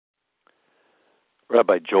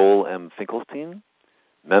Rabbi Joel M. Finkelstein,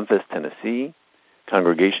 Memphis, Tennessee,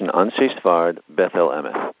 Congregation Anshe Sfard, Bethel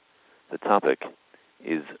Emes. The topic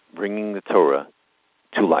is bringing the Torah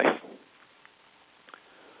to life.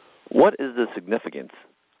 What is the significance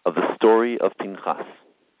of the story of Pinchas?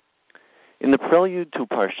 In the prelude to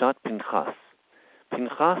Parshat Pinchas,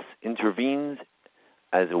 Pinchas intervenes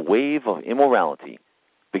as a wave of immorality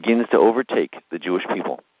begins to overtake the Jewish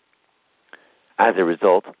people. As a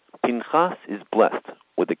result, Pinchas is blessed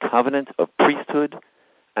with the covenant of priesthood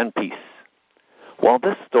and peace. While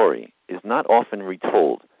this story is not often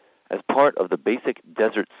retold as part of the basic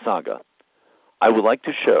desert saga, I would like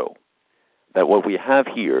to show that what we have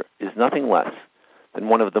here is nothing less than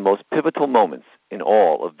one of the most pivotal moments in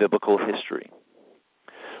all of biblical history.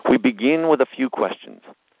 We begin with a few questions.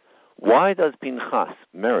 Why does Pinchas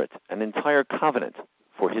merit an entire covenant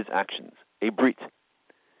for his actions, a brit?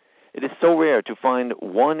 It is so rare to find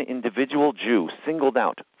one individual Jew singled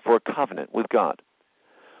out for a covenant with God.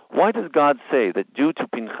 Why does God say that due to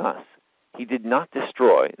Pinchas, he did not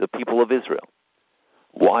destroy the people of Israel?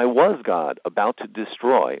 Why was God about to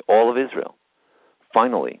destroy all of Israel?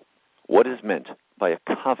 Finally, what is meant by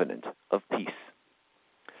a covenant of peace?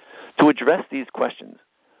 To address these questions,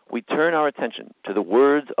 we turn our attention to the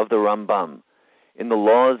words of the Rambam in the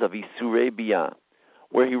Laws of Isurei Biyah,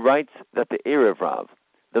 where he writes that the Erev Rav,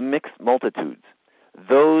 the mixed multitudes,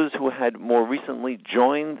 those who had more recently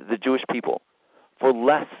joined the Jewish people for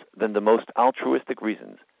less than the most altruistic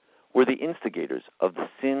reasons, were the instigators of the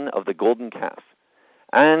sin of the golden calf,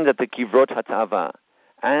 and that the Kivrot HaTava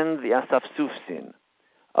and the Asafsuf sin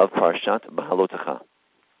of Parshat Behalotecha.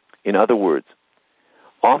 In other words,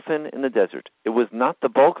 often in the desert, it was not the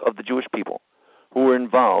bulk of the Jewish people who were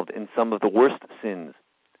involved in some of the worst sins.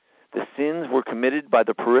 The sins were committed by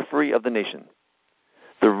the periphery of the nation.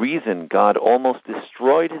 The reason God almost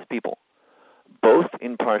destroyed his people, both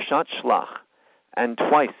in Parshat Shlach and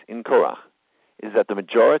twice in Korach, is that the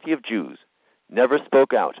majority of Jews never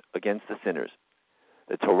spoke out against the sinners.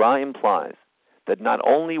 The Torah implies that not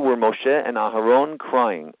only were Moshe and Aharon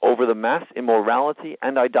crying over the mass immorality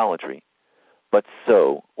and idolatry, but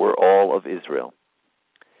so were all of Israel.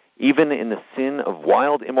 Even in the sin of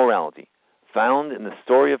wild immorality found in the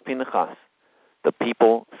story of Pinchas, the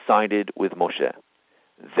people sided with Moshe.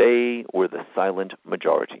 They were the silent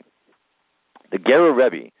majority. The Gerer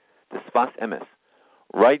Rebbe, the Sfas Emes,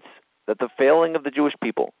 writes that the failing of the Jewish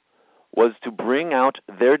people was to bring out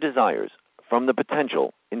their desires from the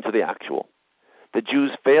potential into the actual. The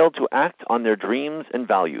Jews failed to act on their dreams and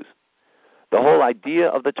values. The whole idea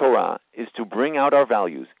of the Torah is to bring out our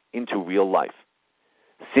values into real life.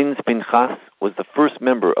 Since Pinchas was the first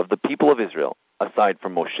member of the people of Israel, aside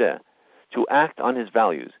from Moshe, to act on his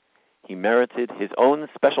values, he merited his own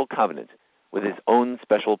special covenant with his own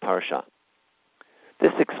special parasha.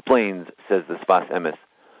 This explains, says the Sfas Emes,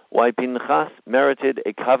 why Pinchas merited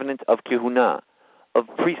a covenant of kehuna, of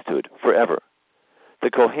priesthood forever. The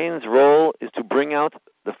Kohen's role is to bring out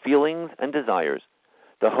the feelings and desires,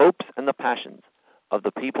 the hopes and the passions of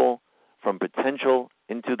the people from potential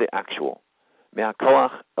into the actual,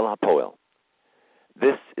 me'hakoach el hapoel.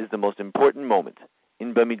 This is the most important moment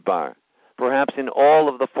in Bamidbar, perhaps in all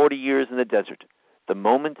of the 40 years in the desert, the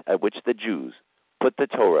moment at which the Jews put the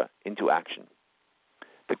Torah into action.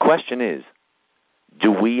 The question is,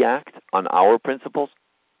 do we act on our principles?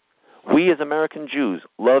 We as American Jews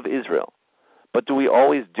love Israel, but do we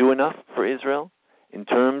always do enough for Israel in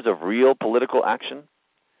terms of real political action?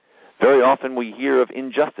 Very often we hear of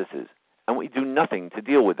injustices, and we do nothing to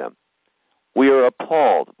deal with them. We are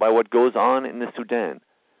appalled by what goes on in the Sudan,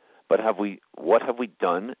 but what have we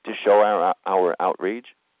done to show our outrage?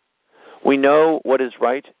 We know what is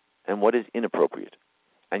right and what is inappropriate,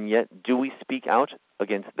 and yet do we speak out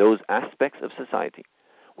against those aspects of society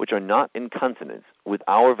which are not in consonance with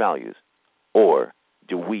our values, or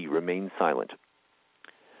do we remain silent?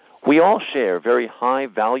 We all share very high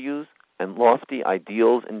values and lofty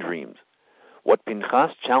ideals and dreams. What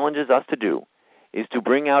Pinchas challenges us to do is to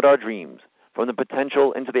bring out our dreams from the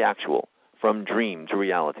potential into the actual, from dream to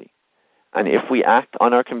reality. And if we act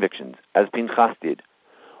on our convictions, as Pinchas did,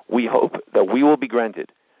 we hope that we will be granted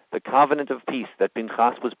the covenant of peace that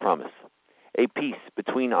Pinchas was promised, a peace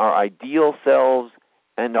between our ideal selves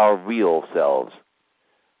and our real selves.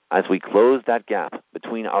 As we close that gap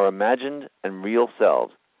between our imagined and real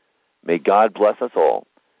selves, may God bless us all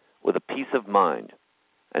with a peace of mind,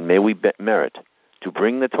 and may we merit to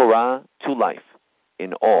bring the Torah to life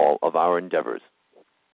in all of our endeavors.